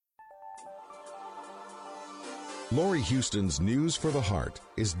Lori Houston's News for the Heart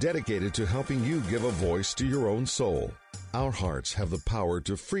is dedicated to helping you give a voice to your own soul. Our hearts have the power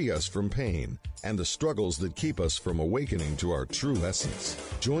to free us from pain and the struggles that keep us from awakening to our true essence.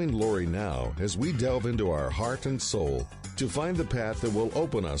 Join Lori now as we delve into our heart and soul to find the path that will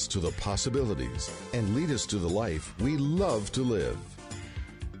open us to the possibilities and lead us to the life we love to live.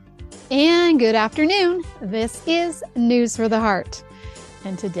 And good afternoon. This is News for the Heart.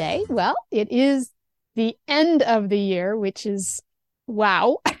 And today, well, it is the end of the year, which is,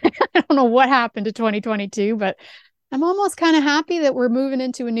 wow. I don't know what happened to 2022, but I'm almost kind of happy that we're moving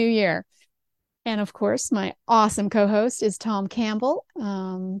into a new year. And of course, my awesome co-host is Tom Campbell.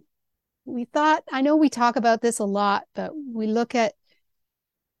 I know we talk about this a lot, but we look at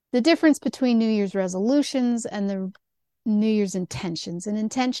the difference between New Year's resolutions and the New Year's intentions. And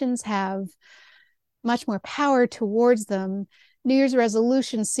intentions have much more power towards them. New Year's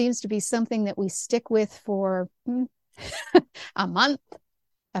resolution seems to be something that we stick with for a month,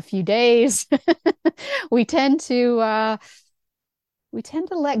 a few days. We tend to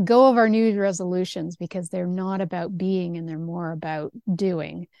let go of our New Year's resolutions because they're not about being and they're more about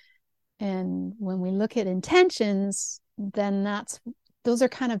doing. And when we look at intentions, then those are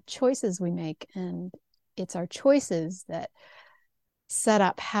kind of choices we make, and it's our choices that set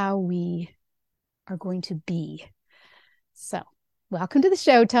up how we are going to be. So, welcome to the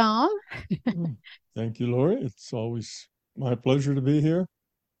show, Tom. Thank you, Lori. It's always my pleasure to be here.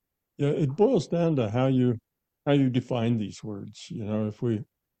 Yeah, it boils down to how you define these words. You know, if we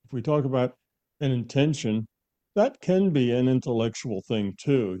talk about an intention, that can be an intellectual thing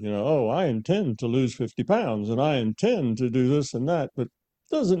too. You know, oh, I intend to lose 50 pounds and I intend to do this and that, but it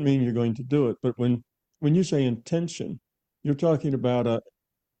doesn't mean you're going to do it. But when you say intention, you're talking about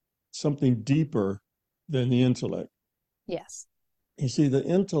something deeper than the intellect. Yes. You see, the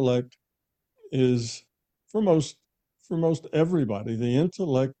intellect is, for most everybody, the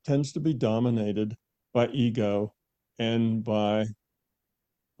intellect tends to be dominated by ego and by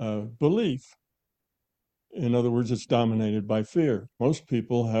belief. In other words, it's dominated by fear. Most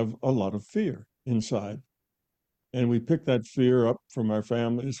people have a lot of fear inside. And we pick that fear up from our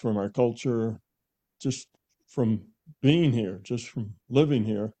families, from our culture, just from being here, just from living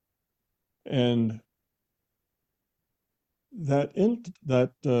here. And that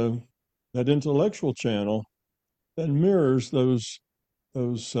intellectual channel then mirrors that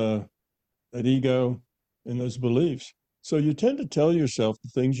ego and those beliefs. So you tend to tell yourself the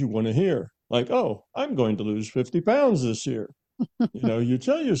things you want to hear, like, oh, I'm going to lose 50 pounds this year. You know, you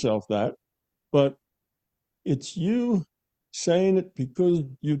tell yourself that, but it's you saying it because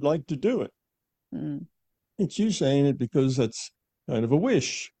you'd like to do it. Mm. It's you saying it because that's kind of a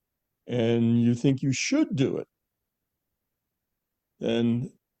wish and you think you should do it. And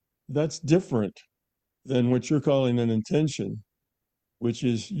that's different than what you're calling an intention, which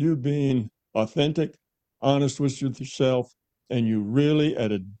is you being authentic, honest with yourself, and you really,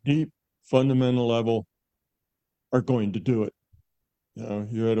 at a deep, fundamental level, are going to do it. You know,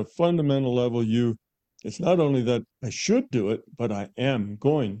 you're at a fundamental level. It's not only that I should do it, but I am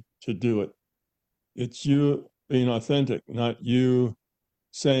going to do it. It's you being authentic, not you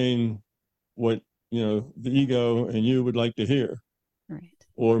saying what, you know, the ego and you would like to hear. Right.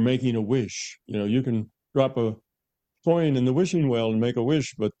 Or making a wish. You know, you can drop a coin in the wishing well and make a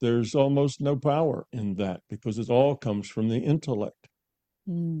wish, but there's almost no power in that because it all comes from the intellect.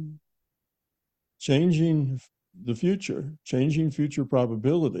 Mm. Changing future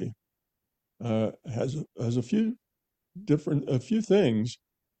probability has a few things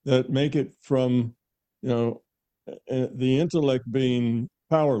that make it from, you know, the intellect being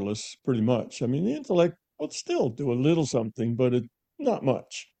powerless pretty much. I mean, the intellect will still do a little something, but not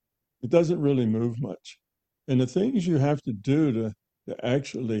much. It doesn't really move much. And the things you have to do to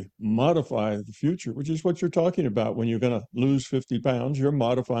actually modify the future, which is what you're talking about when you're going to lose 50 pounds, you're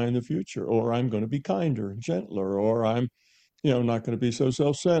modifying the future, or I'm going to be kinder and gentler, or I'm, you know, not going to be so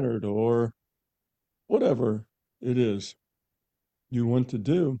self-centered, or whatever it is you want to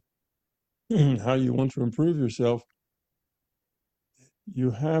do, how you want to improve yourself.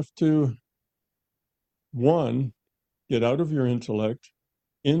 You have to, one, get out of your intellect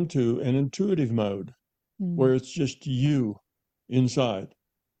into an intuitive mode where it's just you inside,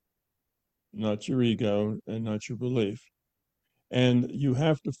 not your ego and not your belief. And you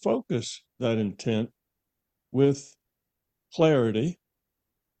have to focus that intent with clarity.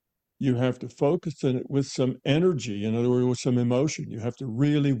 You have to focus on it with some energy, in other words, with some emotion. You have to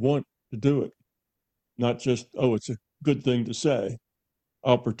really want to do it, not just, oh, it's a good thing to say.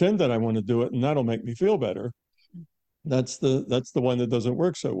 I'll pretend that I want to do it and that'll make me feel better. That's the one that doesn't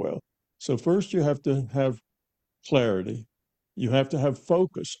work so well. So first you have to have clarity. You have to have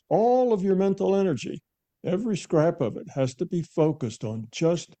focus. All of your mental energy, every scrap of it has to be focused on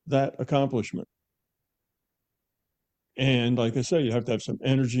just that accomplishment. And like I say, you have to have some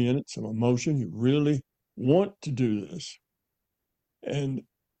energy in it, some emotion. You really want to do this. And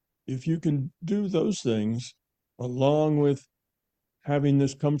if you can do those things along with having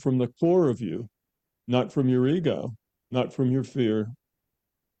this come from the core of you, not from your ego, not from your fear,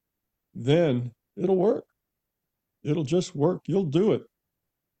 then it'll work. It'll just work. You'll do it.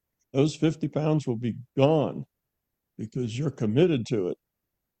 Those 50 pounds will be gone because you're committed to it.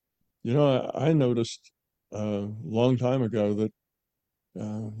 You know, I noticed a long time ago that,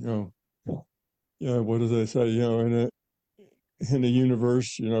 what do they say? In a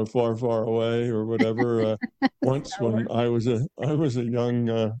universe, far, far away or whatever. Once when I was a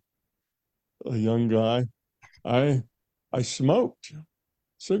young guy, I I smoked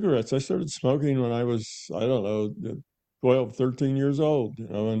cigarettes. I started smoking when I was, I don't know, 12, 13 years old,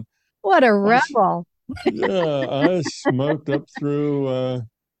 and What a I, rebel. yeah, I smoked up through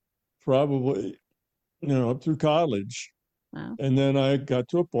probably, up through college. Wow. And then I got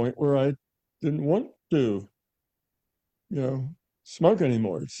to a point where I didn't want to, you know, smoke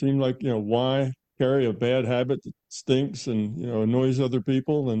anymore. It seemed like, why carry a bad habit that stinks and, annoys other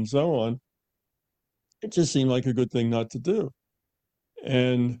people and so on. It just seemed like a good thing not to do.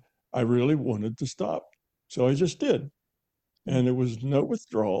 And I really wanted to stop. So I just did. And there was no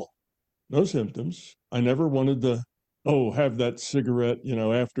withdrawal, no symptoms. I never wanted to, have that cigarette,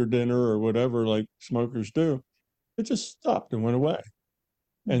 after dinner or whatever, like smokers do. It just stopped and went away.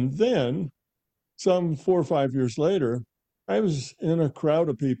 And then some 4 or 5 years later, I was in a crowd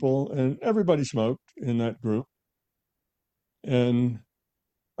of people and everybody smoked in that group. And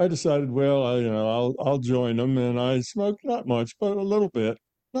I decided, well, I'll join them. And I smoked not much, but a little bit,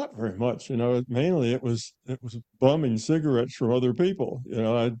 not very much. Mainly it was bumming cigarettes from other people.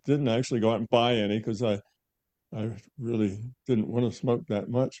 I didn't actually go out and buy any because I really didn't want to smoke that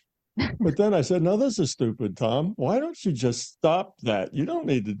much. But then I said, no, this is stupid, Tom. Why don't you just stop that? You don't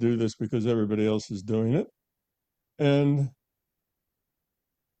need to do this because everybody else is doing it. And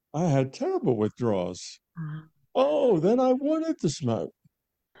I had terrible withdrawals. Oh, then I wanted to smoke.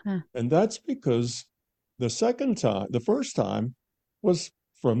 Huh. And that's because the first time was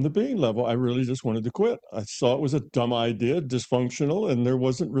from the being level. I really just wanted to quit. I saw it was a dumb idea, dysfunctional, and there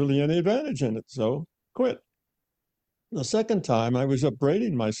wasn't really any advantage in it. So quit. The second time I was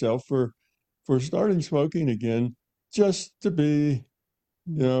upbraiding myself for starting smoking again just to be,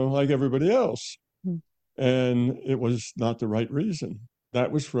 like everybody else. Mm. And it was not the right reason.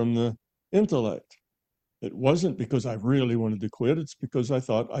 That was from the intellect. It wasn't because I really wanted to quit. It's because I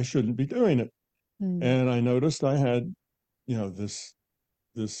thought I shouldn't be doing it. Mm. And I noticed I had, this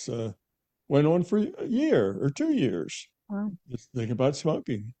went on for a year or 2 years, Wow. just thinking about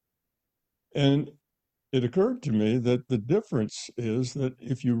smoking. And it occurred to me that the difference is that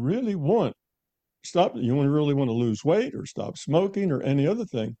if you really really want to lose weight or stop smoking or any other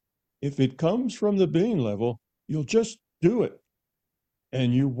thing, if it comes from the being level, you'll just do it.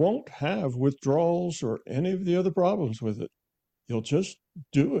 And you won't have withdrawals or any of the other problems with it. You'll just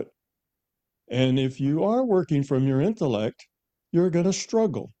do it. And if you are working from your intellect, you're going to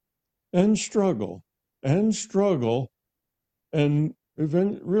struggle and struggle and struggle and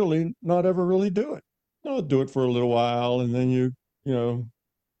really not ever really do it. No, do it for a little while and then you know,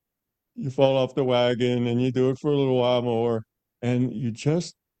 you fall off the wagon and you do it for a little while more and you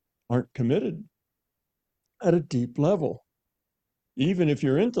just aren't committed at a deep level, even if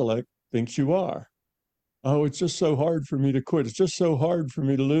your intellect thinks you are. Oh, it's just so hard for me to quit. It's just so hard for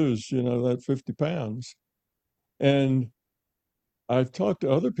me to lose, that 50 pounds. And I've talked to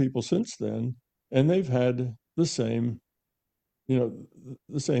other people since then, and they've had the same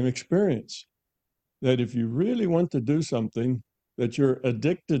experience that if you really want to do something that you're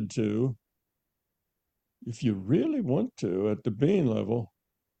addicted to, if you really want to at the being level,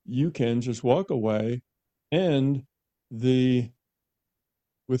 you can just walk away and the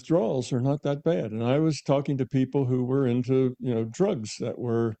withdrawals are not that bad. And I was talking to people who were into, drugs that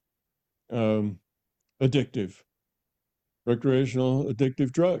were um, addictive, recreational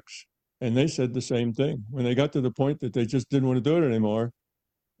addictive drugs. And they said the same thing. When they got to the point that they just didn't want to do it anymore,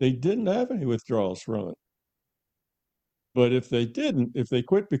 they didn't have any withdrawals from it. But if they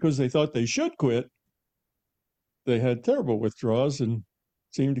quit because they thought they should quit, they had terrible withdrawals and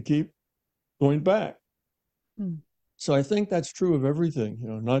seemed to keep going back. Mm. So I think that's true of everything, you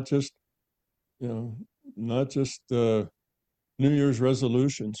know, not just New Year's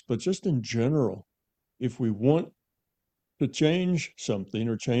resolutions, but just in general. If we want to change something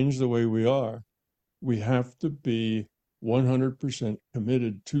or change the way we are, we have to be 100%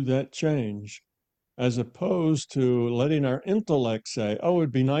 committed to that change, as opposed to letting our intellect say, oh,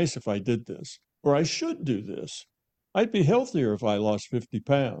 it'd be nice if I did this, or I should do this. I'd be healthier if I lost 50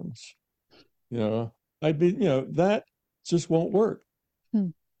 pounds. You know, that just won't work. Hmm.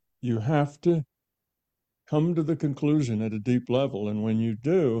 You have to come to the conclusion at a deep level. And when you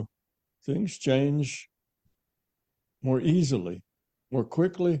do, things change more easily, more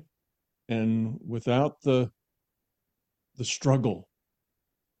quickly, and without the struggle.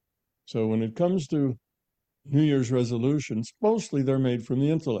 So when it comes to New Year's resolutions, mostly they're made from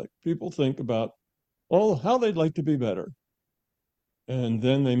the intellect. People think about how they'd like to be better. And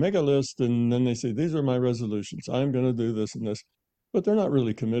then they make a list and then they say, these are my resolutions. I'm going to do this and this. But they're not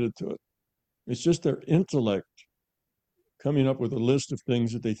really committed to it. It's just their intellect coming up with a list of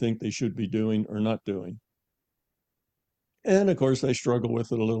things that they think they should be doing or not doing. And of course, they struggle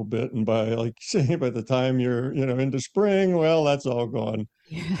with it a little bit. And by the time you're, into spring, well, that's all gone.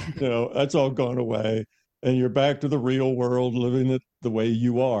 That's all gone away. And you're back to the real world, living it the way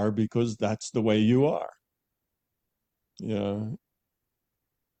you are, because that's the way you are. Yeah.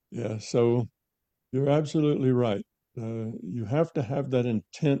 Yeah. So you're absolutely right. You have to have that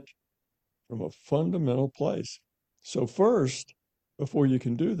intent from a fundamental place. So first, before you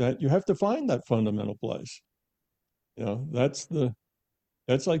can do that, you have to find that fundamental place. That's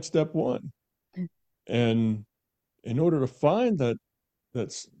like step one. And in order to find that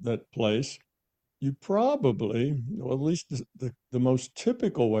place, you probably, well, at least the most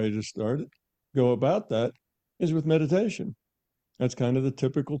typical way to go about that is with meditation. That's kind of the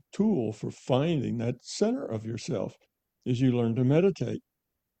typical tool for finding that center of yourself, is you learn to meditate.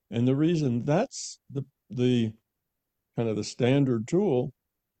 And the reason that's the kind of the standard tool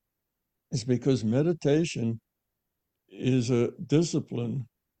is because meditation is a discipline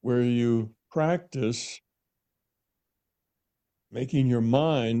where you practice making your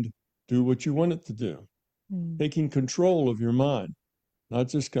mind do what you want it to do, taking control of your mind, not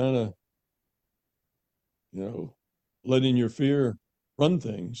just kind of, letting your fear run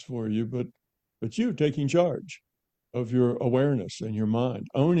things for you, but you taking charge of your awareness and your mind,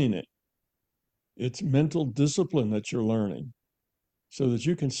 owning it. It's mental discipline that you're learning so that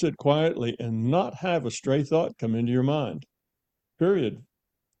you can sit quietly and not have a stray thought come into your mind, period,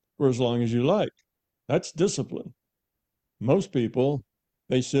 for as long as you like. That's discipline. Most people,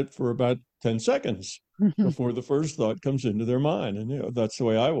 they sit for about 10 seconds before the first thought comes into their mind. And, that's the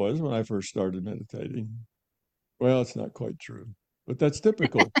way I was when I first started meditating. Well, it's not quite true, but that's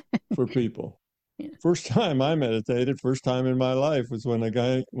typical for people. Yeah. First time I meditated, first time in my life, was when I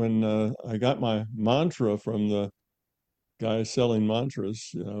got my mantra from the guy selling mantras,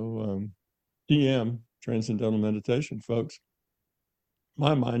 TM, Transcendental Meditation, folks.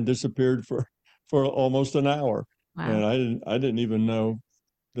 My mind disappeared for almost an hour. Wow. And I didn't even know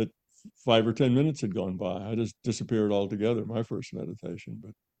that 5 or 10 minutes had gone by. I just disappeared altogether, my first meditation.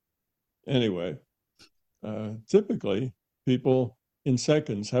 But anyway, typically people in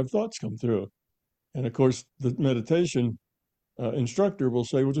seconds have thoughts come through. And of course, the meditation instructor will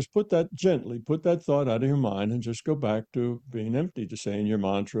say, well, just put that thought out of your mind and just go back to being empty, to saying your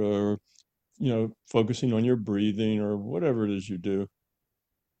mantra, or, focusing on your breathing, or whatever it is you do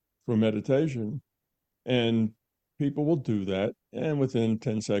for meditation. And people will do that. And within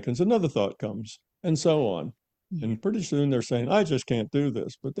 10 seconds, another thought comes, and so on. And pretty soon they're saying, I just can't do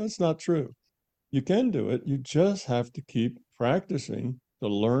this. But that's not true. You can do it. You just have to keep practicing to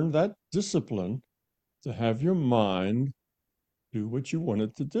learn that discipline, to have your mind do what you want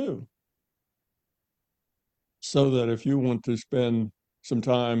it to do. So that if you want to spend some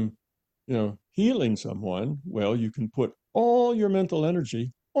time, healing someone, well, you can put all your mental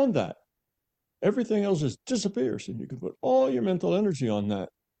energy on that. Everything else just disappears, and you can put all your mental energy on that.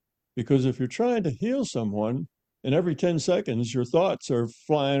 Because if you're trying to heal someone, and every 10 seconds your thoughts are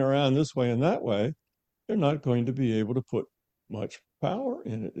flying around this way and that way, you're not going to be able to put much power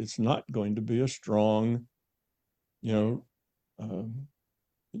in it. It's not going to be a strong, you're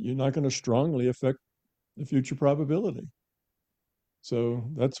not going to strongly affect the future probability. So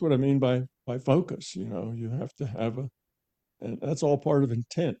that's what I mean by focus. You have to have and that's all part of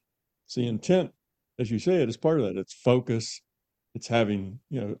intent. See, intent, as you say, it is part of that. It's focus. It's having,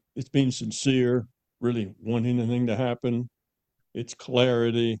 it's being sincere, really wanting the thing to happen. It's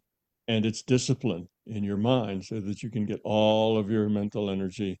clarity, and it's discipline in your mind so that you can get all of your mental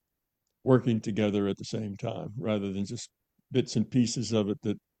energy working together at the same time, rather than just bits and pieces of it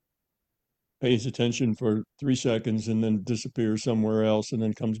that pays attention for 3 seconds and then disappears somewhere else and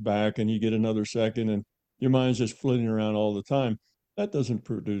then comes back, and you get another second, and your mind's just flitting around all the time. That doesn't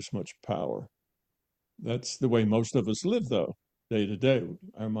produce much power. That's the way most of us live, though, day to day.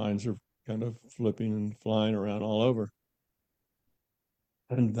 Our minds are kind of flipping and flying around all over.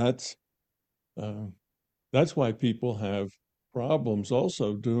 And uh, that's why people have problems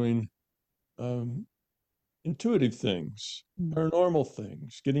also doing um, intuitive things, paranormal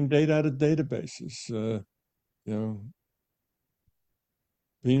things, getting data out of databases, you know,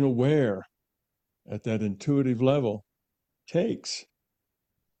 being aware at that intuitive level takes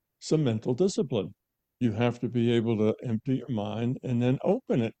some mental discipline. You have to be able to empty your mind and then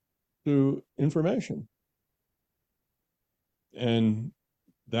open it to information. And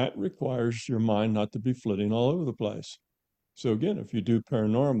that requires your mind not to be flitting all over the place. So, again, if you do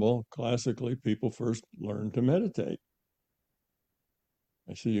paranormal, classically, people first learn to meditate.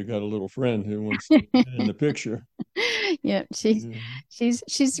 I see you got a little friend who wants to get in the picture. Yeah, Yeah.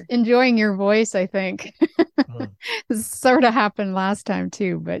 she's enjoying your voice, I think. Uh, This sort of happened last time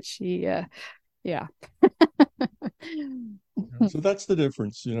too, but she yeah. so that's the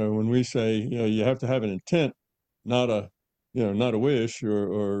difference, when we say, you have to have an intent, not not a wish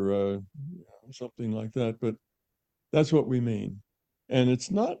or something like that, but that's what we mean. And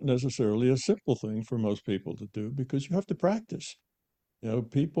it's not necessarily a simple thing for most people to do because you have to practice.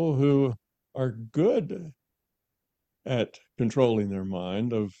 People who are good at controlling their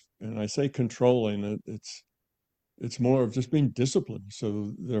mind and I say controlling it, it's more of just being disciplined.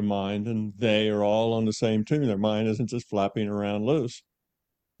 So their mind and they are all on the same tune. Their mind isn't just flapping around loose.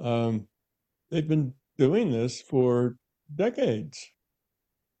 Um, they've been doing this for decades.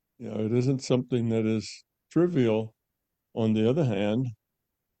 It isn't something that is trivial. On the other hand,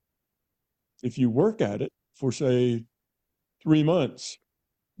 if you work at it for, say, 3 months,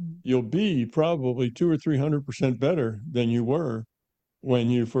 you'll be probably 200 or 300% better than you were when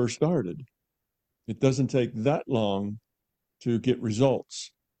you first started. It doesn't take that long to get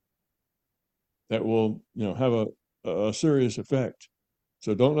results that will, have a serious effect.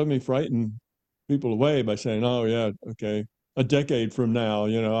 So don't let me frighten people away by saying, "Oh yeah, okay, a decade from now,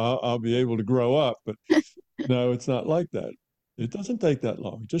 I'll be able to grow up." But no, it's not like that. It doesn't take that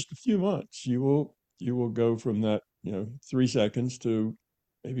long. Just a few months, you will go from that, 3 seconds to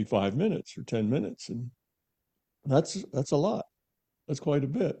maybe 5 minutes or 10 minutes, and that's a lot. That's quite a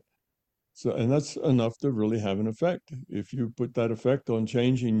bit. So, and that's enough to really have an effect. If you put that effect on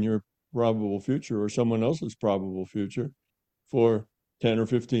changing your probable future or someone else's probable future for 10 or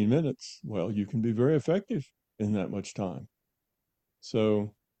 15 minutes, well, you can be very effective in that much time.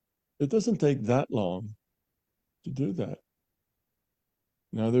 So it doesn't take that long to do that.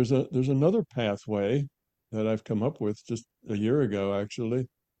 Now there's another pathway that I've come up with just a year ago actually,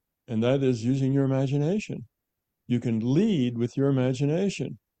 and that is using your imagination. You can lead with your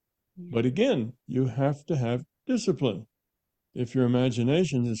imagination. But again, you have to have discipline. If your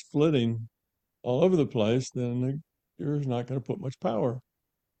imagination is flitting all over the place, then you're not going to put much power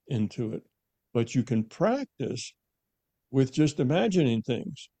into it. But you can practice with just imagining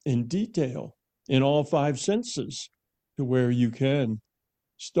things in detail in all five senses to where you can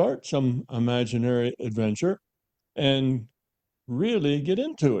start some imaginary adventure and really get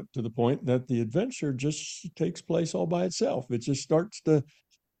into it to the point that the adventure just takes place all by itself. It just starts to,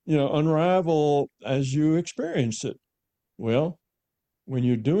 unravel as you experience it. Well, when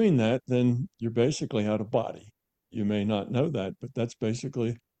you're doing that, then you're basically out of body. You may not know that, but that's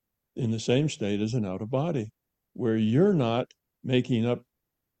basically in the same state as an out of body, where you're not making up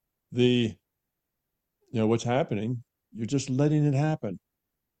the, what's happening. You're just letting it happen.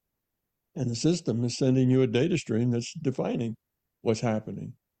 And the system is sending you a data stream that's defining what's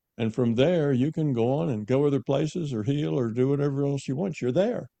happening. And from there, you can go on and go other places or heal or do whatever else you want. You're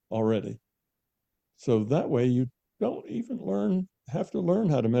there already. So that way you don't even have to learn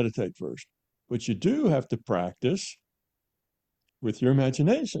how to meditate first. But you do have to practice with your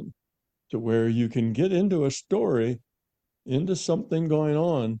imagination to where you can get into a story, into something going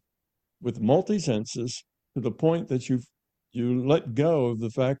on with multi-senses to the point that you let go of the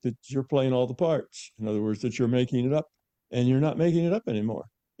fact that you're playing all the parts. In other words, that you're making it up and you're not making it up anymore.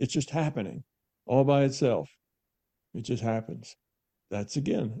 It's just happening all by itself. It just happens. That's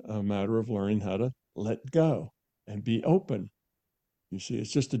again a matter of learning how to let go and be open. You see,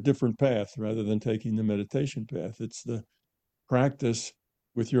 it's just a different path rather than taking the meditation path. It's the practice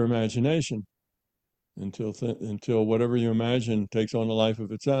with your imagination until whatever you imagine takes on a life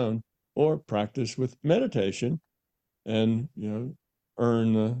of its own, or practice with meditation and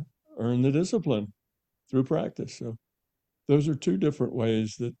earn the discipline through practice. So those are two different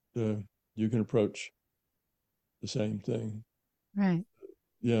ways that you can approach the same thing. Right.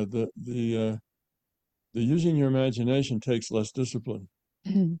 Yeah, the using your imagination takes less discipline.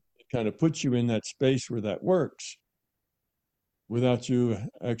 kind of puts you in that space where that works without you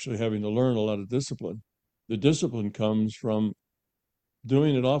actually having to learn a lot of discipline. The discipline comes from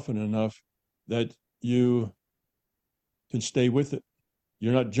doing it often enough that you can stay with it.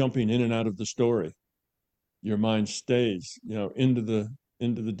 You're not jumping in and out of the story. Your mind stays, into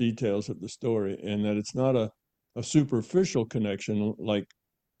the details of the story, and that it's not a superficial connection like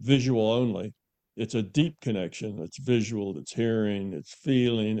visual only. It's a deep connection. It's visual, it's hearing, it's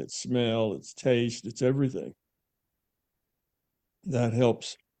feeling, it's smell, it's taste, it's everything. That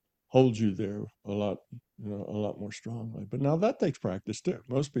helps hold you there a lot more strongly. But now that takes practice too.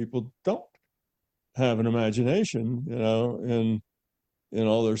 Most people don't have an imagination, in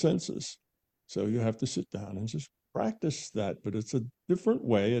all their senses. So you have to sit down and just practice that. But it's a different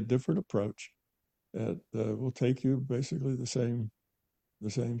way, a different approach that will take you basically the same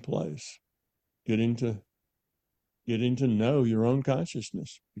place. Getting to know your own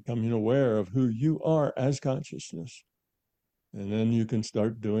consciousness, becoming aware of who you are as consciousness. And then you can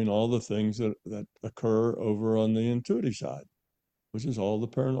start doing all the things that occur over on the intuitive side, which is all the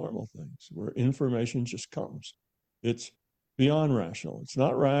paranormal things, where information just comes. It's beyond rational. It's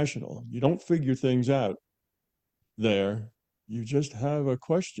not rational. You don't figure things out there. You just have a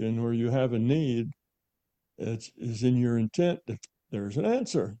question or you have a need. It is in your intent that there's an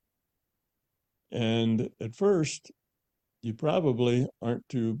answer. And at first, you probably aren't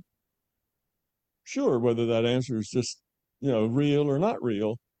too sure whether that answer is just, real or not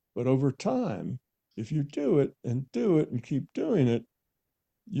real. But over time, if you do it and keep doing it,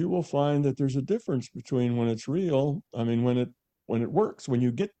 you will find that there's a difference between when it's real. I mean, when it works, when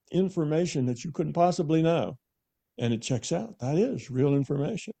you get information that you couldn't possibly know and it checks out, that is real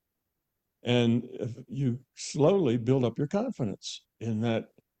information. And if you slowly build up your confidence in that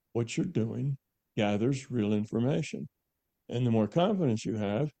what you're doing gathers real information. And the more confidence you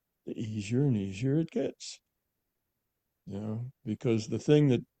have, the easier and easier it gets. Because the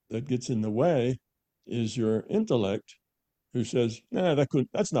thing that gets in the way is your intellect, who says, nah,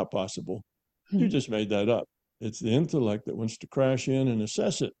 that's not possible. You just made that up. It's the intellect that wants to crash in and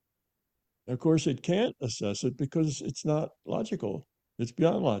assess it. Of course, it can't assess it because it's not logical. It's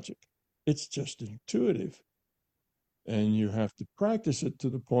beyond logic. It's just intuitive. And you have to practice it to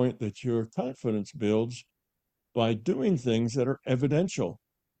the point that your confidence builds by doing things that are evidential,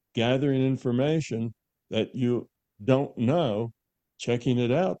 gathering information that you don't know, checking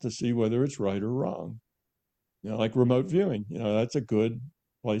it out to see whether it's right or wrong. Like remote viewing, that's a good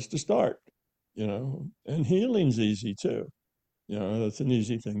place to start, and healing's easy too. That's an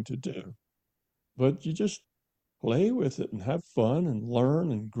easy thing to do. But you just play with it and have fun and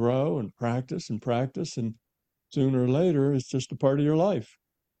learn and grow and practice. And sooner or later, it's just a part of your life.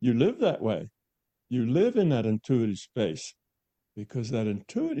 You live that way. You live in that intuitive space because that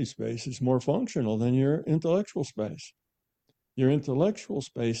intuitive space is more functional than your intellectual space. Your intellectual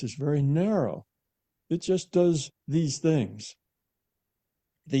space is very narrow. It just does these things,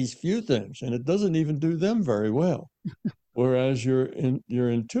 these few things, and it doesn't even do them very well. Whereas your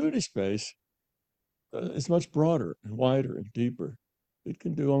intuitive space is much broader and wider and deeper. It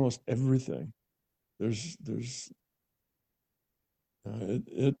can do almost everything. It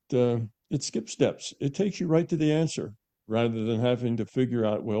skips steps. It takes you right to the answer rather than having to figure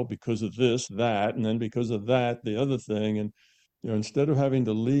out, well, because of this, that, and then because of that, the other thing. And instead of having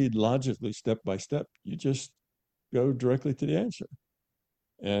to lead logically step by step, you just go directly to the answer.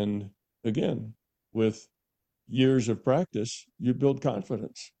 And again, with years of practice, you build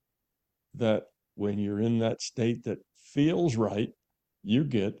confidence that when you're in that state that feels right, you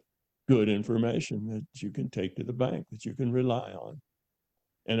get good information that you can take to the bank, that you can rely on.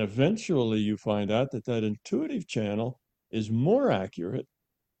 And eventually you find out that intuitive channel is more accurate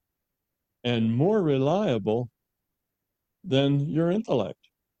and more reliable than your intellect,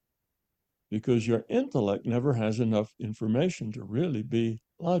 because your intellect never has enough information to really be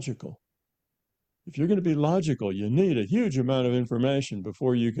logical. If you're going to be logical, you need a huge amount of information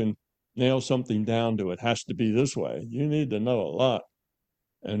before you can nail something down to it has to be this way. You need to know a lot.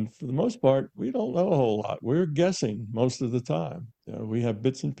 And for the most part, we don't know a whole lot. We're guessing most of the time. We have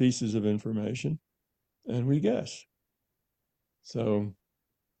bits and pieces of information and we guess. So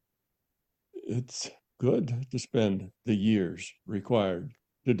it's good to spend the years required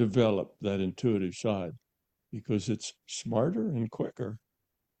to develop that intuitive side because it's smarter and quicker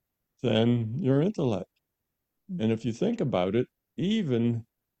than your intellect. And if you think about it, even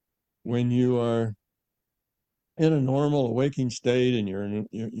when you are in a normal awaking state and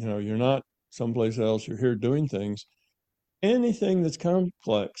you're not someplace else, you're here doing things, anything that's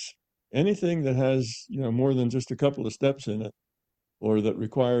complex, anything that has more than just a couple of steps in it, or that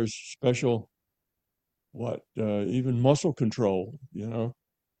requires special, even muscle control,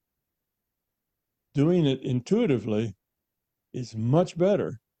 doing it intuitively is much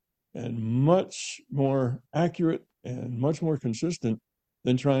better and much more accurate and much more consistent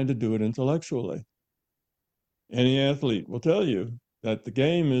than trying to do it intellectually. Any athlete will tell you that the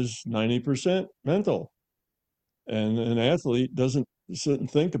game is 90% mental. And an athlete doesn't sit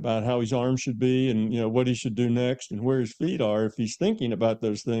and think about how his arm should be and what he should do next and where his feet are. If he's thinking about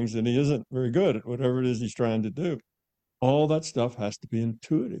those things, then he isn't very good at whatever it is he's trying to do. All that stuff has to be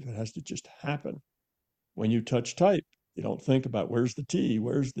intuitive. It has to just happen. When you touch type, you don't think about where's the T,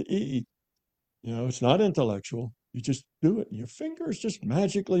 where's the E. It's not intellectual. You just do it. Your fingers just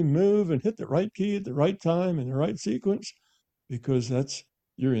magically move and hit the right key at the right time in the right sequence, because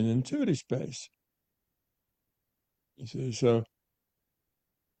you're in intuitive space. You see, so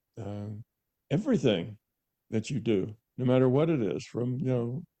everything that you do, no matter what it is,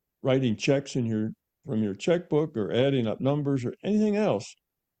 from writing checks from your checkbook or adding up numbers or anything else,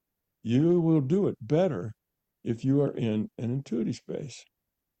 you will do it better if you are in an intuitive space,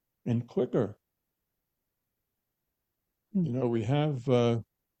 and quicker. We have what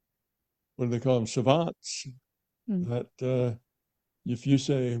do they call them, savants, that if you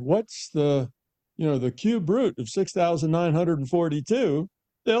say, what's the cube root of 6,942,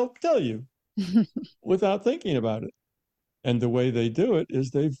 they'll tell you without thinking about it. And the way they do it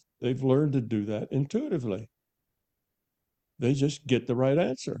is they've learned to do that intuitively. They just get the right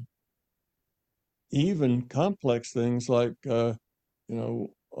answer. Even complex things like,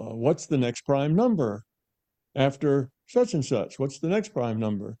 what's the next prime number after such and such? What's the next prime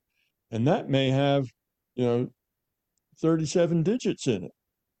number? And that may have, 37 digits in it.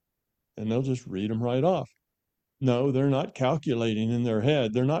 And they'll just read them right off. No, they're not calculating in their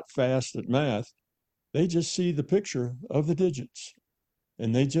head. They're not fast at math. They just see the picture of the digits.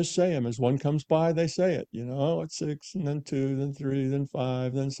 And they just say them as one comes by, they say it. It's 6, and then 2, then 3, then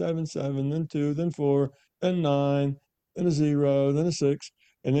 5, then 7, 7, then 2, then 4, then 9, then a 0, then a 6.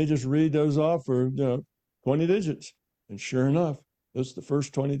 And they just read those off for 20 digits. And sure enough, those the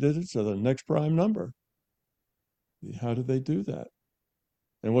first 20 digits of the next prime number. How do they do that?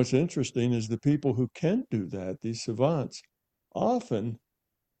 And what's interesting is the people who can do that, these savants, often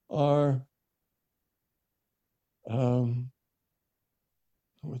are,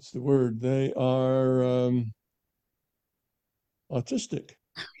 what's the word? They are autistic.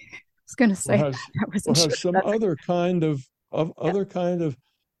 I was going to say or have some other kind of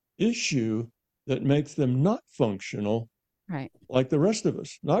issue that makes them not functional, right, like the rest of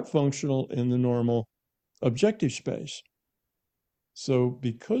us, not functional in the normal objective space. So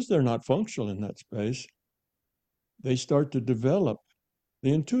because they're not functional in that space, they start to develop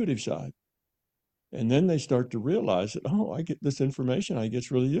the intuitive side. And then they start to realize that, I get this information, I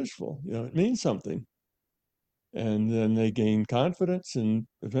get really useful. It means something. And then they gain confidence, and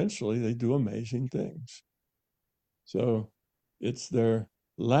eventually they do amazing things. So it's their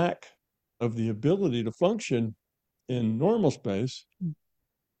lack of the ability to function in normal space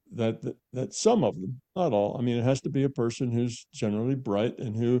that some of them, not all. I mean, it has to be a person who's generally bright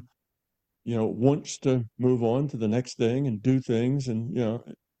and who, wants to move on to the next thing and do things. And,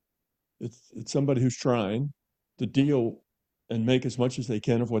 it's somebody who's trying to deal and make as much as they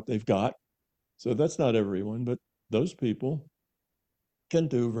can of what they've got. So that's not everyone, but those people can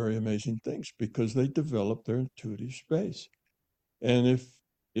do very amazing things because they develop their intuitive space. And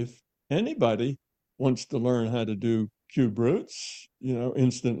if anybody wants to learn how to do cube roots,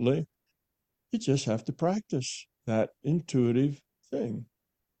 instantly, you just have to practice that intuitive thing.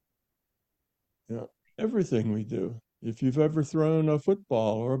 Everything we do. If you've ever thrown a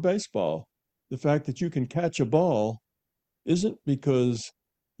football or a baseball, the fact that you can catch a ball isn't because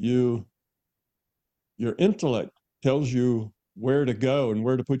your intellect tells you where to go and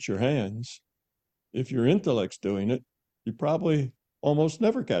where to put your hands. If your intellect's doing it, you probably almost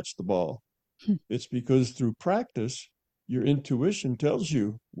never catch the ball. It's because through practice, your intuition tells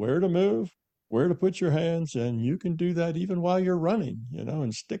you where to move, where to put your hands, and you can do that even while you're running,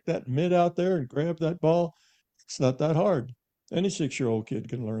 and stick that mitt out there and grab that ball. It's not that hard. Any 6-year-old kid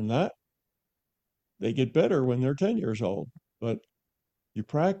can learn that. They get better when they're 10 years old, but you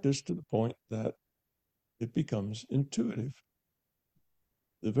practice to the point that it becomes intuitive.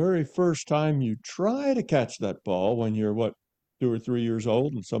 The very first time you try to catch that ball, when you're 2 or 3 years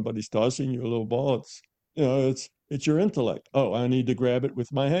old and somebody's tossing you a little ball, it's your intellect. Oh, I need to grab it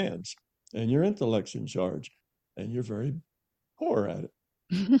with my hands. And your intellect's in charge, and you're very poor at it.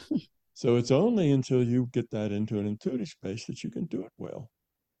 So it's only until you get that into an intuitive space that you can do it well.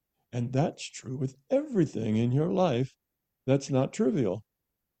 And that's true with everything in your life That's not trivial.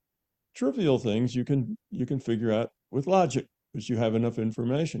 Trivial things you can figure out with logic because you have enough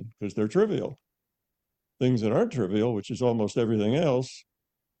information because they're trivial. Things that aren't trivial, which is almost everything else,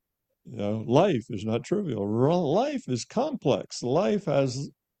 life is not trivial. Life is complex. Life has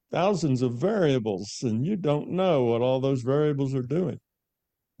thousands of variables, and you don't know what all those variables are doing.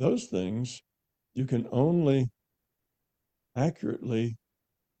 Those things you can only accurately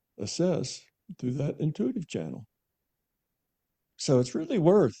assess through that intuitive channel. So it's really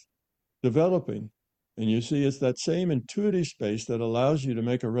worth developing. And you see, it's that same intuitive space that allows you to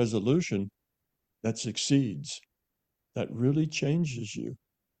make a resolution that succeeds, that really changes you.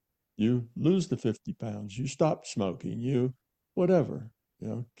 You lose the 50 pounds, you stop smoking, you whatever,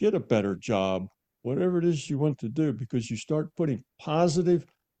 get a better job, whatever it is you want to do, because you start putting positive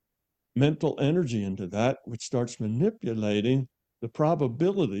mental energy into that, which starts manipulating the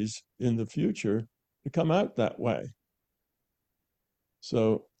probabilities in the future to come out that way.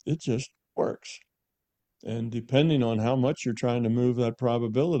 So it just works. And depending on how much you're trying to move that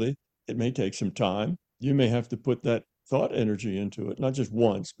probability, it may take some time. You may have to put that thought energy into it, not just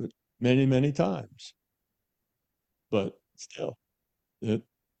once, but many, many times. But still,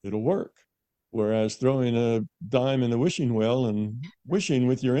 it'll work. Whereas throwing a dime in the wishing well and wishing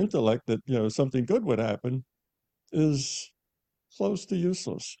with your intellect that something good would happen is close to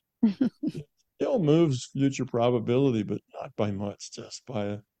useless. It still moves future probability, but not by much, just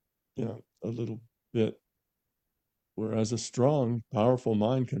by a little bit. Whereas a strong, powerful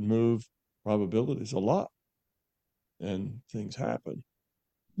mind can move probabilities a lot, and things happen.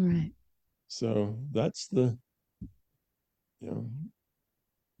 Right. So that's the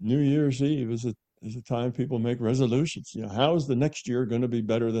New Year's Eve is a time people make resolutions. How is the next year going to be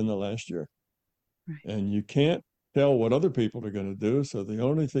better than the last year? Right. And you can't tell what other people are going to do. So the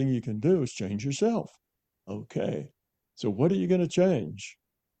only thing you can do is change yourself. Okay. So what are you going to change?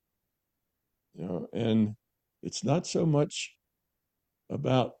 And it's not so much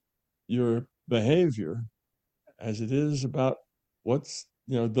about your behavior as it is about what's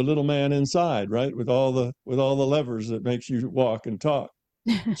the little man inside, right? With all the levers that makes you walk and talk.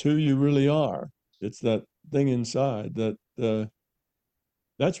 It's who you really are. It's that thing inside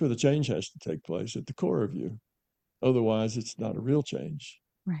that's where the change has to take place, at the core of you. Otherwise, it's not a real change.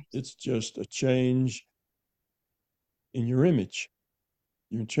 Right. It's just a change in your image.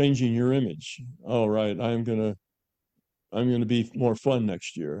 You're changing your image. All right, I'm gonna be more fun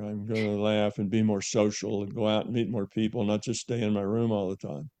next year. I'm gonna laugh and be more social and go out and meet more people, not just stay in my room all the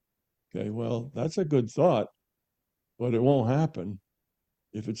time. Okay, well, that's a good thought, but it won't happen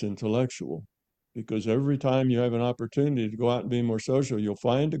if it's intellectual. Because every time you have an opportunity to go out and be more social, you'll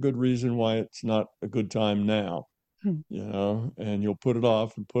find a good reason why it's not a good time now, and you'll put it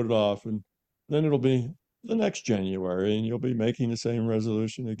off and put it off. And then it'll be the next January and you'll be making the same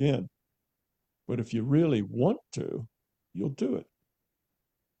resolution again. But if you really want to, you'll do it.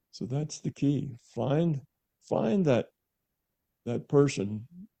 So that's the key. Find that person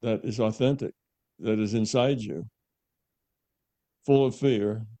that is authentic, that is inside you, full of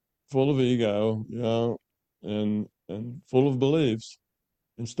fear, full of ego, and full of beliefs,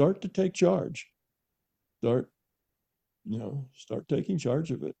 and start to take charge. Start taking charge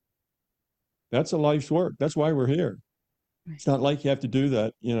of it. That's a life's work. That's why we're here. It's not like you have to do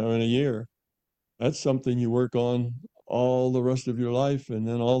that, in a year. That's something you work on all the rest of your life, and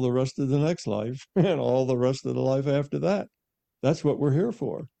then all the rest of the next life, and all the rest of the life after that. That's what we're here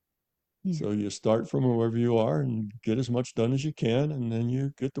for. Yeah. So you start from wherever you are and get as much done as you can, and then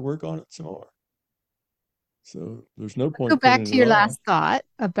you get to work on it some more. So there's no point. Go back to your last thought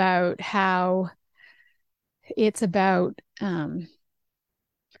about how it's about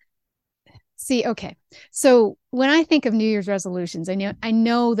okay. So when I think of New Year's resolutions, I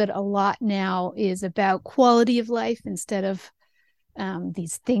know that a lot now is about quality of life instead of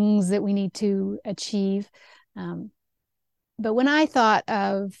these things that we need to achieve. But when I thought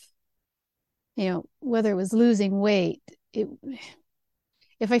of, whether it was losing weight,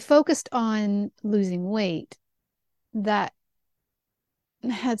 if I focused on losing weight, that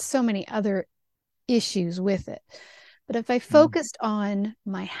had so many other issues with it. But if I focused on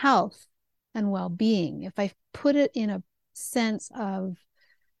my health and well-being, if I put it in a sense of,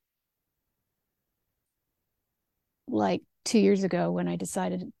 like 2 years ago when I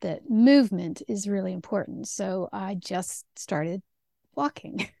decided that movement is really important. So I just started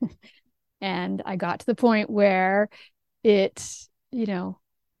walking. And I got to the point where it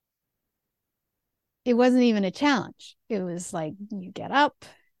wasn't even a challenge. It was like, you get up,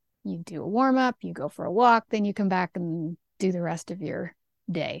 you do a warm up, you go for a walk, then you come back and do the rest of your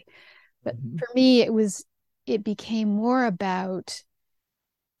day. But for me, it was it became more about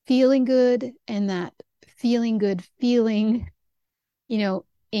feeling good, and that feeling good feeling,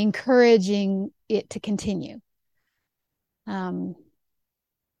 encouraging it to continue. So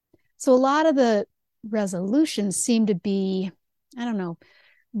a lot of the resolutions seem to be, I don't know,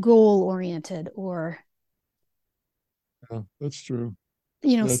 goal oriented, or Yeah, that's true.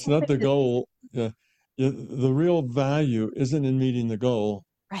 That's not something the that, goal. Yeah. The real value isn't in meeting the goal.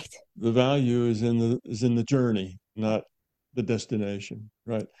 right. The value is in the journey, not the destination,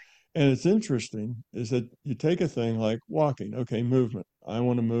 right? And it's interesting is that you take a thing like walking, okay, movement. I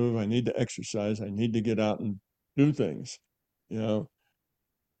want to move. I need to exercise. I need to get out and do things, you know,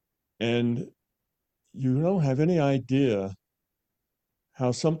 and you don't have any idea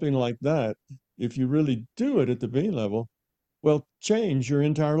how something like that, if you really do it at the being level, will change your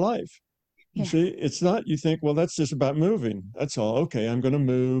entire life. You Yeah. see, it's not, you think, well, that's just about moving. That's all. Okay, I'm going to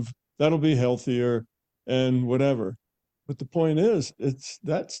move. That'll be healthier and whatever. But the point is,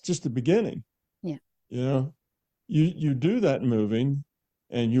 that's just the beginning. Yeah. You know, you do that moving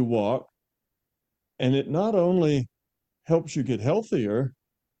and you walk, and it not only helps you get healthier,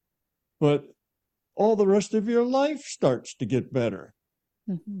 but all the rest of your life starts to get better.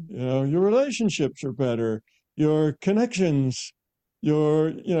 Mm-hmm. Your relationships are better, your connections,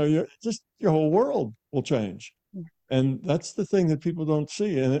 your whole world will change. Yeah. And that's the thing that people don't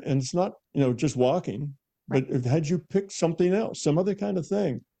see. And it's not, just walking, Right. but had you picked something else, some other kind of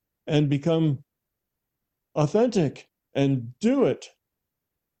thing, and become authentic and do it,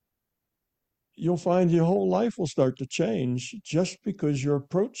 you'll find your whole life will start to change just because you're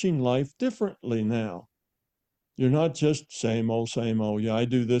approaching life differently now. You're not just same old, same old. Yeah, I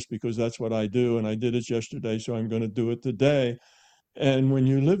do this because that's what I do, and I did it yesterday, so I'm going to do it today. And when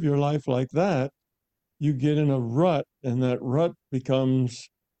you live your life like that, you get in a rut, and that rut becomes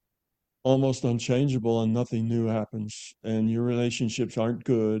almost unchangeable, and nothing new happens. And your relationships aren't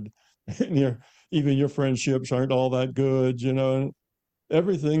good, and even your friendships aren't all that good. And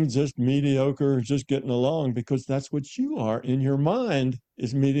everything's just mediocre, just getting along, because that's what you are in your mind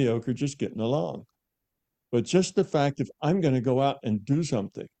is mediocre, just getting along. But just the fact of I'm going to go out and do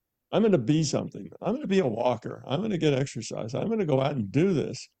something, I'm going to be something, I'm going to be a walker, I'm going to get exercise, I'm going to go out and do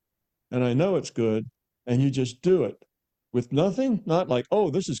this. And I know it's good. And you just do it with nothing, not like, oh,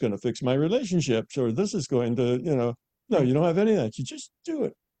 this is going to fix my relationships or this is going to, no, Right. you don't have any of that. You just do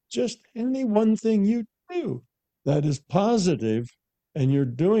it. Just any one thing you do that is positive, and you're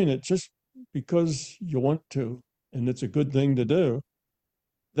doing it just because you want to, and it's a good thing to do,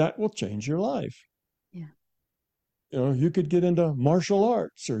 that will change your life. Yeah. You could get into martial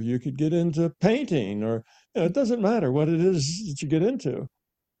arts, or you could get into painting, or it doesn't matter what it is that you get into.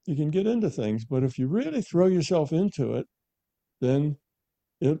 You can get into things, but if you really throw yourself into it, then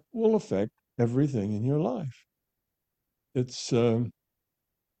it will affect everything in your life. It's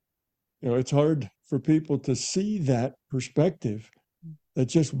hard for people to see that perspective, that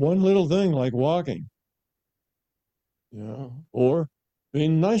just one little thing like walking, or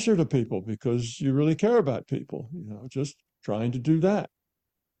being nicer to people because you really care about people, just trying to do that.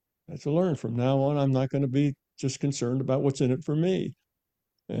 That's a learn. From now on, I'm not going to be just concerned about what's in it for me.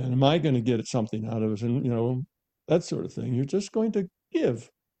 And am I going to get something out of it? And, that sort of thing. You're just going to give.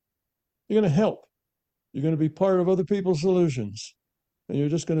 You're going to help. You're going to be part of other people's solutions. And you're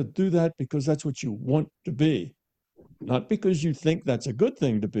just going to do that because that's what you want to be, not because you think that's a good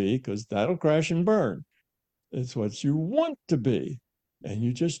thing to be, because that'll crash and burn. It's what you want to be. And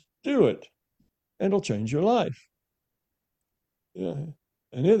you just do it, and it'll change your life. Yeah.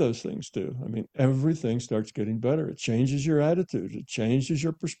 Any of those things do. I mean, everything starts getting better. It changes your attitude, it changes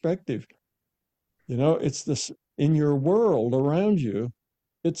your perspective. It's this in your world around you.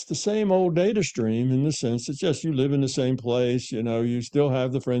 It's the same old data stream in the sense that, yes, you live in the same place, you still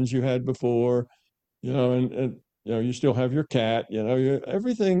have the friends you had before, and you still have your cat,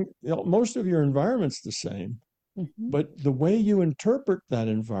 everything, most of your environment's the same, Mm-hmm. but the way you interpret that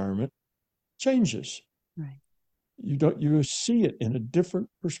environment changes. Right. You see it in a different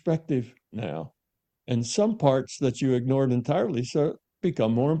perspective now. And some parts that you ignored entirely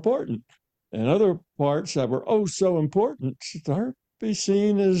become more important. And other parts that were so important start to be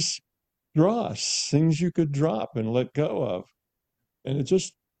seen as dross, things you could drop and let go of. And it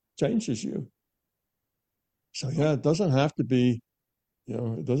just changes you. So yeah, it doesn't have to be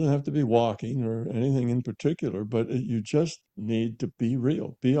walking or anything in particular, but you just need to be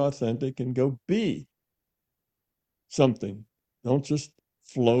real, be authentic, and go be something. Don't just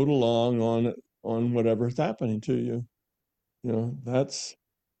float along on whatever's happening to you. You know, that's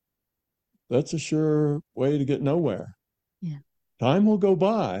a sure way to get nowhere. Yeah. time will go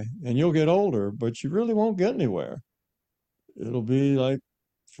by and you'll get older, but you really won't get anywhere. It'll be like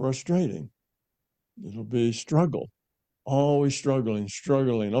frustrating. It'll be struggle, always struggling,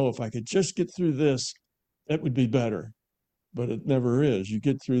 struggling. Oh, if I could just get through this, that would be better. But it never is. You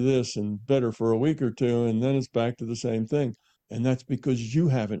get through this and better for a week or two, and then it's back to the same thing. And that's because you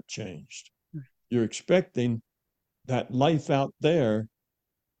haven't changed. You're expecting that life out there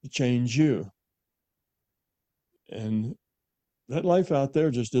to change you. And that life out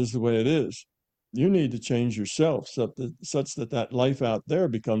there just is the way it is. You need to change yourself such that that life out there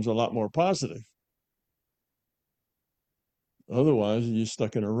becomes a lot more positive. Otherwise, you're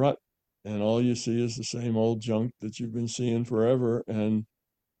stuck in a rut, and all you see is the same old junk that you've been seeing forever, and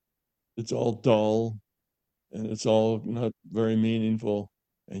it's all dull, and it's all not very meaningful,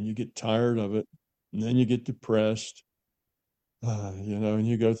 and you get tired of it, and then you get depressed, and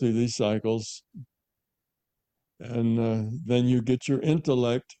you go through these cycles, and then you get your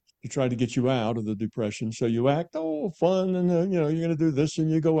intellect to try to get you out of the depression. So you act, oh, fun, and you're going to do this,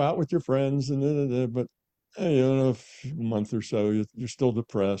 and you go out with your friends, and but a month or so, you're still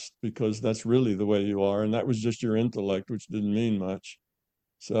depressed because that's really the way you are, and that was just your intellect, which didn't mean much.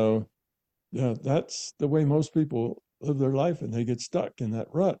 So, yeah, that's the way most people live their life, and they get stuck in that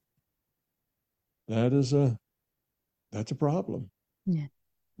rut. That's a problem. Yeah.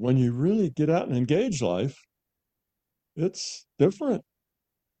 When you really get out and engage life, it's different.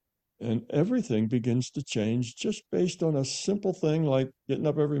 And everything begins to change just based on a simple thing like getting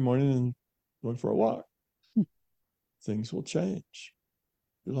up every morning and going for a walk. Things will change.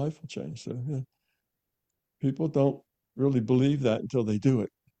 Your life will change. So, yeah, people don't really believe that until they do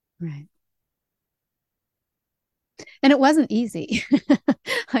it. Right. And it wasn't easy.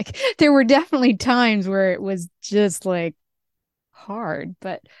 Like there were definitely times where it was just like hard,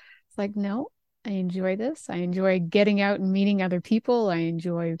 but it's like, no, I enjoy this. I enjoy getting out and meeting other people. I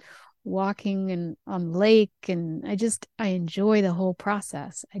enjoy walking and on the lake, and I enjoy the whole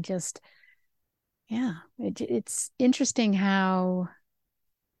process. It's interesting how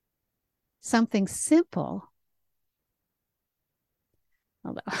something simple,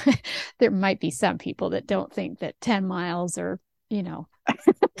 although there might be some people that don't think that 10 miles or half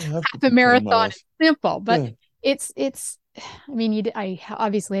a marathon is simple, but yeah. I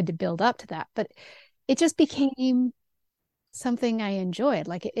obviously had to build up to that, but it just became something I enjoyed.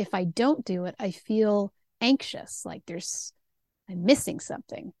 Like if I don't do it, I feel anxious, like I'm missing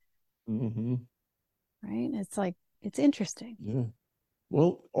something. Mm-hmm. Right? It's like, it's interesting. Yeah.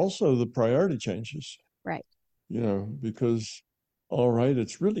 Well, also the priority changes. Right. Because, all right,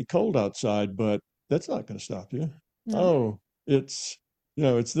 it's really cold outside, but that's not going to stop you. No. Oh, it's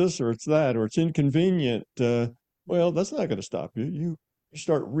this or it's that, or it's inconvenient. Well, that's not going to stop you. You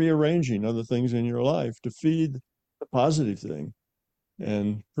start rearranging other things in your life to feed the positive thing.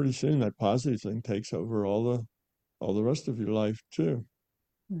 And pretty soon that positive thing takes over all the rest of your life too.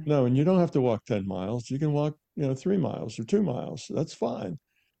 Right. No, and you don't have to walk 10 miles. You can walk, 3 miles or 2 miles. That's fine.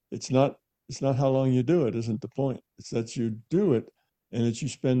 It's not how long you do it isn't the point. It's that you do it and that you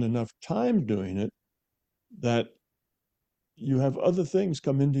spend enough time doing it that you have other things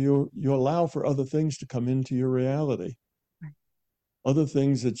come into you allow for other things to come into your reality. Right. Other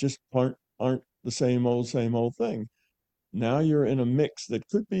things that just aren't the same old thing. Now you're in a mix that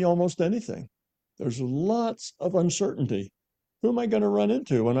could be almost anything. There's lots of uncertainty. Who am I going to run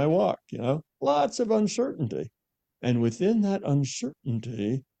into when I walk? Lots of uncertainty. And within that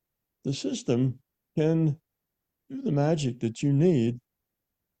uncertainty, the system can do the magic that you need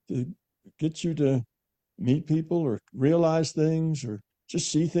to get you to meet people or realize things or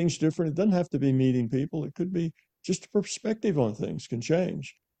just see things different. It doesn't have to be meeting people. It could be just perspective on things can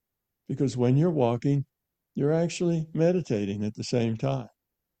change. Because when you're walking, you're actually meditating at the same time.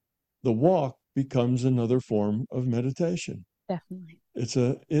 The walk becomes another form of meditation. Definitely.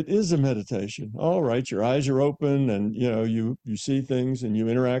 It is a meditation. All right, your eyes are open and you see things and you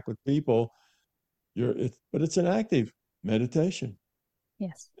interact with people. But it's an active meditation.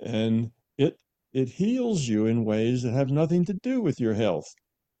 Yes. And it heals you in ways that have nothing to do with your health,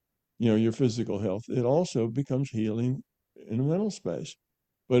 your physical health. It also becomes healing in a mental space.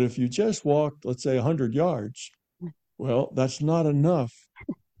 But if you just walk, let's say 100 yards, well, that's not enough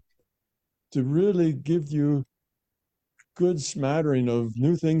to really give you good smattering of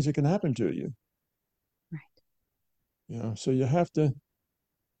new things that can happen to you. Right. So you have to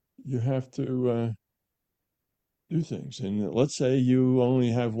do things. And let's say you only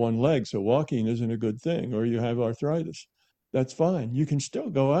have one leg, so walking isn't a good thing, or you have arthritis. That's fine. You can still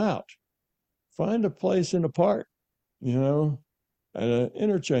go out. Find a place in a park, at an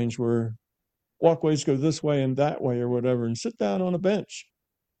interchange where walkways go this way and that way or whatever, and sit down on a bench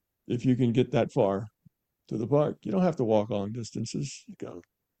if you can get that far to the park. You don't have to walk long distances.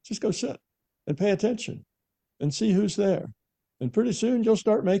 Just go sit and pay attention and see who's there. And pretty soon you'll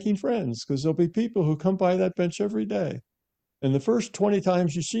start making friends because there'll be people who come by that bench every day. And the first 20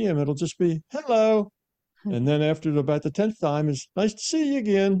 times you see them, it'll just be, hello. And then after about the 10th time, it's nice to see you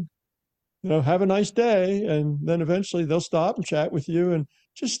again. Have a nice day. And then eventually they'll stop and chat with you and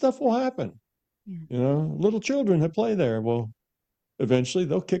just stuff will happen. Little children that play there. Well, eventually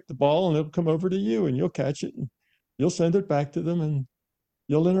they'll kick the ball and it'll come over to you and you'll catch it and you'll send it back to them and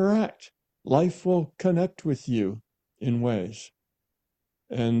you'll interact. Life will connect with you in ways.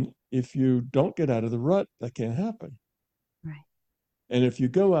 And if you don't get out of the rut, that can't happen. Right. And if you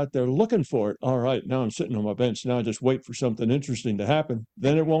go out there looking for it, all right, now I'm sitting on my bench, now I just wait for something interesting to happen,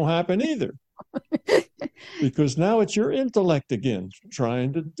 then it won't happen either. Because now it's your intellect again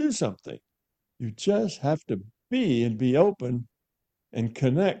trying to do something. You just have to be and be open and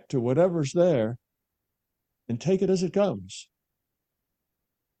connect to whatever's there and take it as it comes.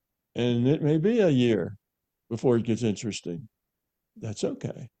 And it may be a year before it gets interesting. That's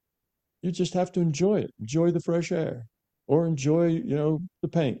okay. You just have to enjoy it. Enjoy the fresh air or enjoy, the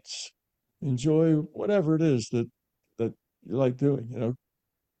paints. Enjoy whatever it is that you like doing,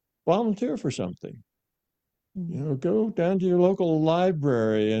 volunteer for something. Go down to your local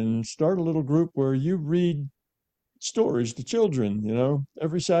library and start a little group where you read stories to children,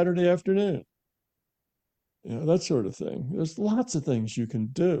 every Saturday afternoon. That sort of thing. There's lots of things you can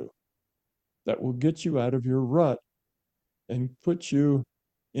do that will get you out of your rut and put you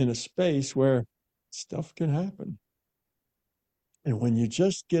in a space where stuff can happen. And when you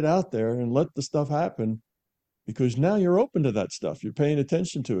just get out there and let the stuff happen, because now you're open to that stuff, you're paying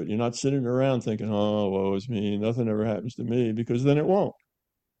attention to it. You're not sitting around thinking, oh, woe is me, nothing ever happens to me, because then it won't.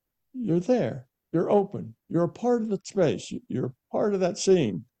 You're there. You're open. You're a part of the space. You're part of that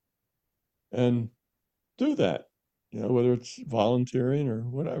scene. And do that, whether it's volunteering or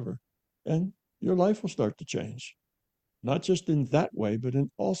whatever. And your life will start to change. Not just in that way, but in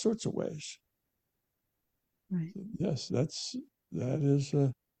all sorts of ways. Right. Yes, that's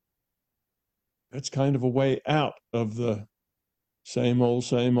kind of a way out of the same old,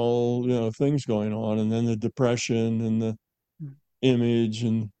 things going on, and then the depression and the image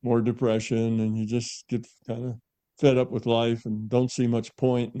and more depression, and you just get kind of fed up with life and don't see much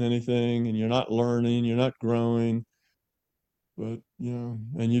point in anything, and you're not learning, you're not growing. But,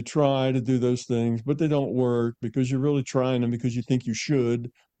 and you try to do those things, but they don't work because you're really trying them because you think you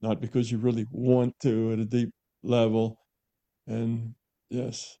should, not because you really want to at a deep level. And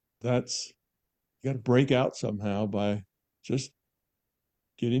yes, you got to break out somehow by just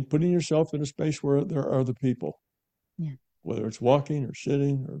putting yourself in a space where there are other people. Yeah. Whether it's walking or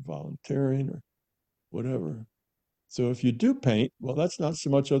sitting or volunteering or whatever. So if you do paint, well, that's not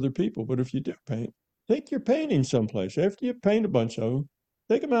so much other people, but if you do paint, take your painting someplace. After you paint a bunch of them,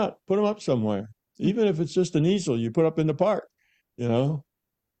 take them out, put them up somewhere. Even if it's just an easel you put up in the park,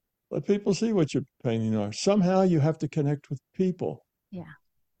 let people see what your painting are. Somehow you have to connect with people. Yeah.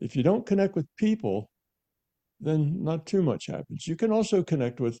 If you don't connect with people, then not too much happens. You can also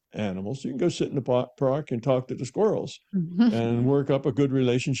connect with animals. You can go sit in the park and talk to the squirrels and work up a good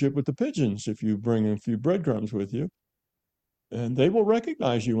relationship with the pigeons if you bring a few breadcrumbs with you. And they will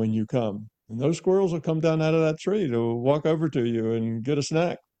recognize you when you come. And those squirrels will come down out of that tree to walk over to you and get a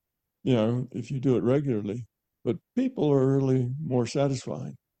snack, if you do it regularly. But people are really more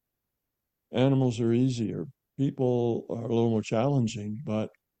satisfying. Animals are easier. People are a little more challenging, but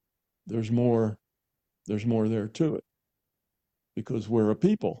there's more there to it because we're a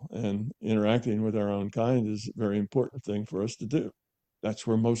people, and interacting with our own kind is a very important thing for us to do. That's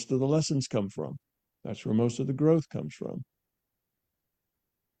where most of the lessons come from. That's where most of the growth comes from.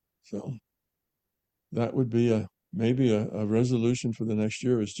 So that would be maybe a resolution for the next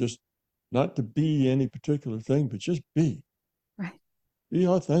year, is just not to be any particular thing, but just be. Right. Be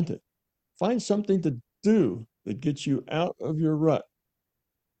authentic. Find something to do that gets you out of your rut.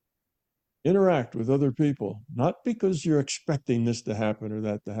 Interact with other people, not because you're expecting this to happen or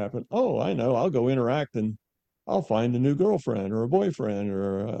that to happen. Oh, I know, I'll go interact and I'll find a new girlfriend or a boyfriend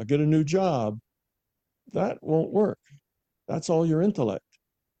or get a new job. That won't work. That's all your intellect.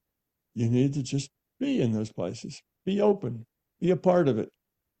 You need to just be in those places. Be open. Be a part of it.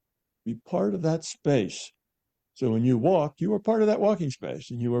 Be part of that space. So when you walk, you were part of that walking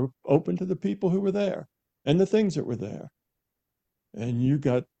space and you were open to the people who were there and the things that were there. And you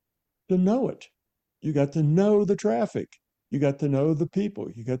got to know it. You got to know the traffic. You got to know the people.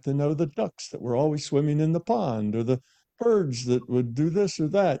 You got to know the ducks that were always swimming in the pond or the birds that would do this or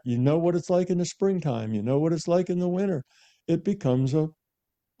that. You know what it's like in the springtime. You know what it's like in the winter. It becomes a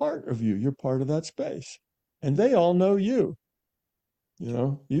part of you. You're part of that space. And they all know you.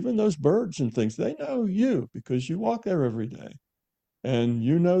 Even those birds and things, they know you because you walk there every day and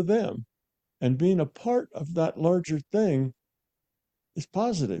you know them. And being a part of that larger thing is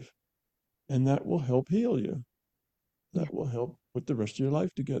positive, and that will help heal you. Yeah. That will help put the rest of your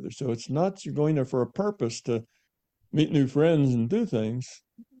life together. So it's not you're going there for a purpose to meet new friends and do things.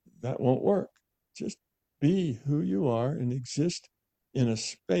 That won't work. Just be who you are and exist in a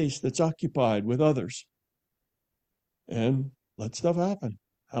space that's occupied with others and let stuff happen,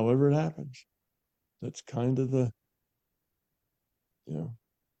 however it happens. That's kind of the, you know,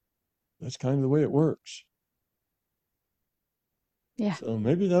 that's kind of the way it works. Yeah. So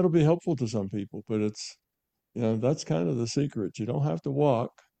maybe that'll be helpful to some people, but that's kind of the secret. You don't have to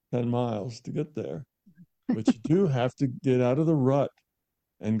walk 10 miles to get there, but you do have to get out of the rut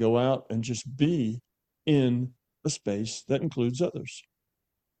and go out and just be in a space that includes others.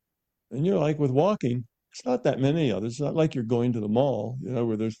 And like with walking, it's not that many others. It's not like you're going to the mall,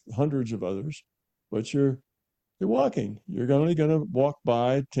 where there's hundreds of others, but you're walking. You're only going to walk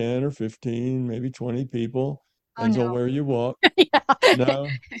by 10 or 15, maybe 20 people. Oh Depends on no. where you walk. Yeah. No.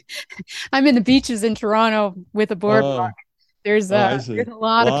 I'm in the beaches in Toronto with a boardwalk. There's I there's see. a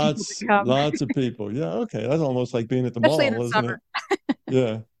lot of people that come, Lots of people. Yeah. Okay. That's almost like being at the especially in the mall, isn't it? summer.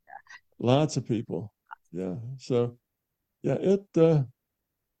 Yeah. Lots of people. Yeah. So yeah,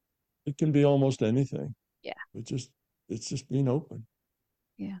 it can be almost anything. Yeah. It's just being open.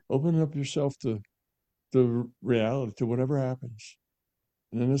 Yeah. Opening up yourself to reality, to whatever happens.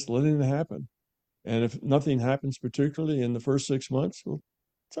 And then just letting it happen. And if nothing happens particularly in the first 6 months, well,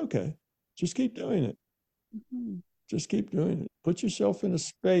 it's okay. Just keep doing it. Mm-hmm. Just keep doing it. Put yourself in a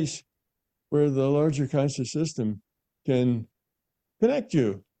space where the larger conscious system can connect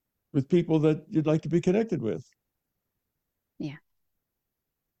you with people that you'd like to be connected with. Yeah.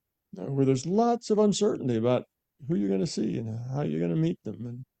 Where there's lots of uncertainty about who you're going to see and how you're going to meet them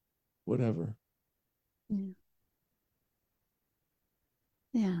and whatever. Yeah.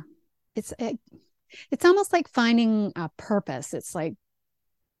 Yeah. It's almost like finding a purpose. It's like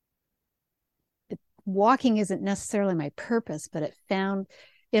walking isn't necessarily my purpose, but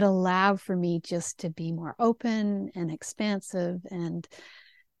it allowed for me just to be more open and expansive and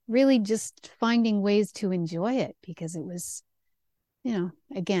really just finding ways to enjoy it, because it was,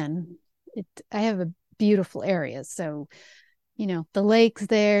 again, I have a beautiful area. So, the lake's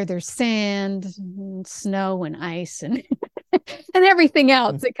there's sand, and snow and ice and and everything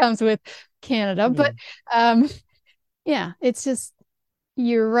else that comes with Canada. But yeah, it's just,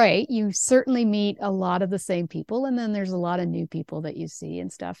 you're right. You certainly meet a lot of the same people, and then there's a lot of new people that you see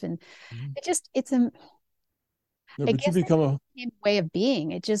and stuff. And it's a, No, I but you guess become a way of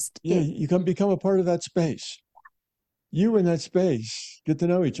being. you can become a part of that space. You and that space get to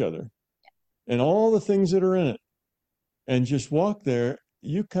know each other and all the things that are in it, and just walk there.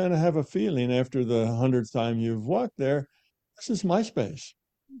 You kind of have a feeling after the 100th time you've walked there, this is my space.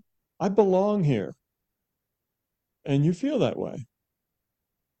 I belong here. And you feel that way.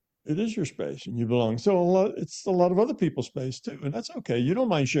 It is your space and you belong. So it's a lot of other people's space too. And that's okay. You don't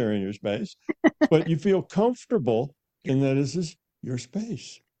mind sharing your space, but you feel comfortable in that this is your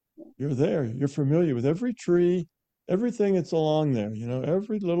space. You're there. You're familiar with every tree, everything that's along there,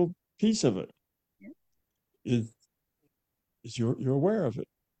 every little piece of it is you're aware of it.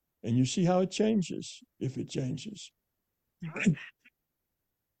 And you see how it changes if it changes.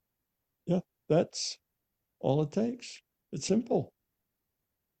 Yeah, that's all it takes. It's simple.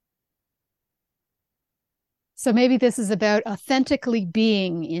 So maybe this is about authentically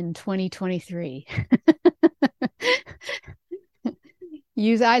being in 2023.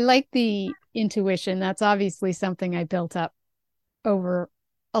 I like the intuition. That's obviously something I built up over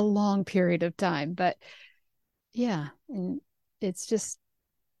a long period of time. But yeah, and it's just,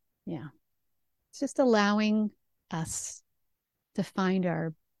 yeah, it's just allowing us to find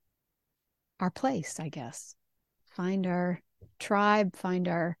our place, I guess. Find our tribe, find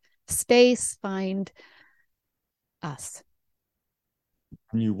our space, find us.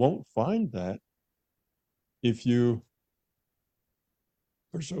 And you won't find that if you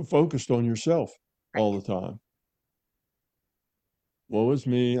are so focused on yourself all the time. Woe is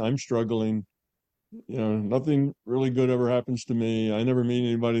me. I'm struggling. Nothing really good ever happens to me. I never meet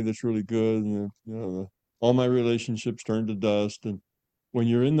anybody that's really good. And, all my relationships turn to dust. And when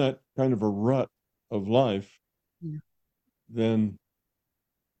you're in that kind of a rut of life, Yeah. then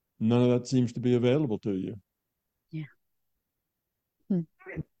none of that seems to be available to you. Yeah.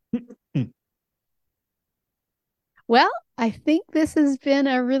 Well, I think this has been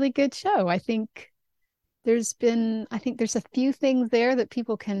a really good show. I think there's a few things there that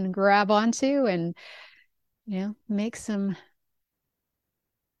people can grab onto and, make some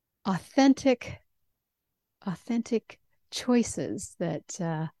authentic choices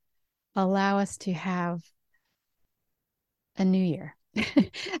that allow us to have a new year.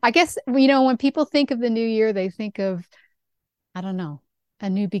 I guess, when people think of the new year, they think of, I don't know, a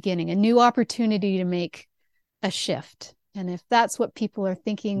new beginning, a new opportunity to make a shift. And if that's what people are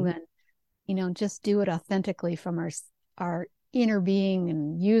thinking, then, just do it authentically from our inner being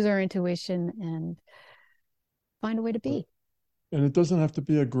and use our intuition and find a way to be. And it doesn't have to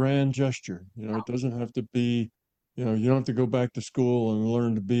be a grand gesture. It doesn't have to be, you don't have to go back to school and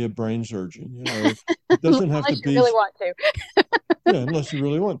learn to be a brain surgeon. It doesn't have to Unless you be, really want to. yeah, unless you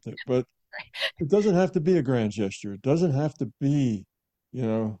really want to. But it doesn't have to be a grand gesture. It doesn't have to be, you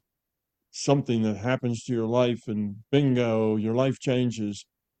know, something that happens to your life and bingo, your life changes.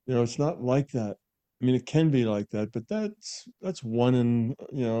 It's not like that. I mean, it can be like that, but that's one in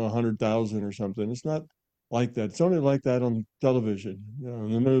 100,000 or something. It's not like that. It's only like that on television,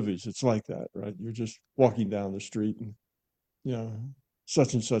 in the movies. It's like that, right? You're just walking down the street and you know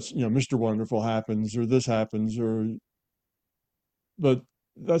such and such, Mr. Wonderful happens or this happens but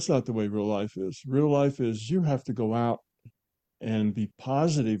that's not the way real life is. Real life is you have to go out and be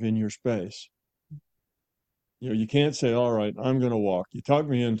positive in your space. You can't say, all right, I'm going to walk. You talk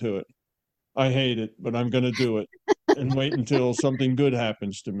me into it. I hate it, but I'm going to do it and wait until something good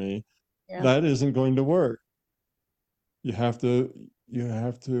happens to me. Yeah. That isn't going to work. You have to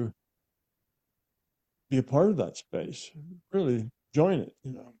be a part of that space. Really join it,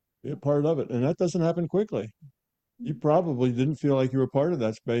 be a part of it. And that doesn't happen quickly. You probably didn't feel like you were part of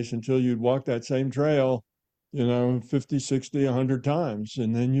that space until you'd walk that same trail, 50, 60, 100 times.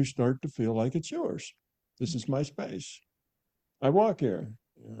 And then you start to feel like it's yours. This is my space. I walk here,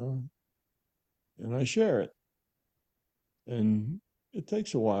 and I share it. And it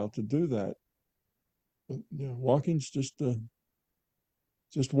takes a while to do that. But, walking's just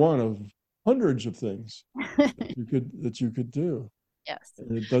one of hundreds of things that you could do. Yes.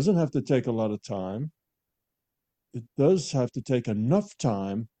 And it doesn't have to take a lot of time. It does have to take enough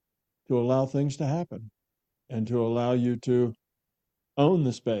time to allow things to happen and to allow you to own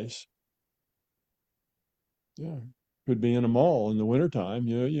the space. Yeah. Could be in a mall in the wintertime.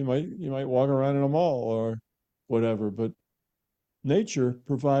 You might walk around in a mall or whatever, but nature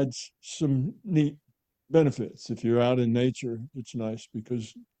provides some neat benefits. If you're out in nature, it's nice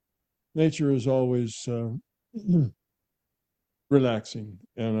because nature is always relaxing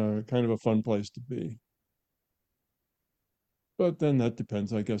and a kind of a fun place to be. But then that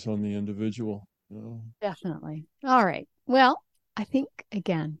depends, I guess, on the individual. Definitely. All right. Well, I think,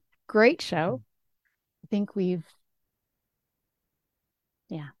 again, great show. I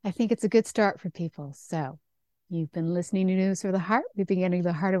think it's a good start for people. So you've been listening to News for the Heart. We've been getting to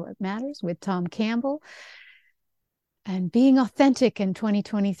the heart of what matters with Tom Campbell and being authentic in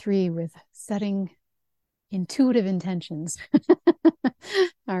 2023 with setting intuitive intentions.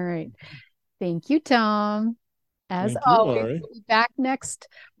 All right. Thank you, Tom. As Thank you, always, Laurie. we'll be back next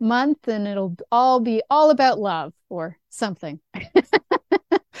month and it'll all be all about love or something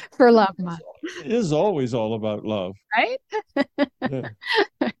for Love Month. It is always all about love. Right? Yeah.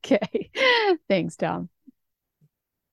 Okay. Thanks, Tom.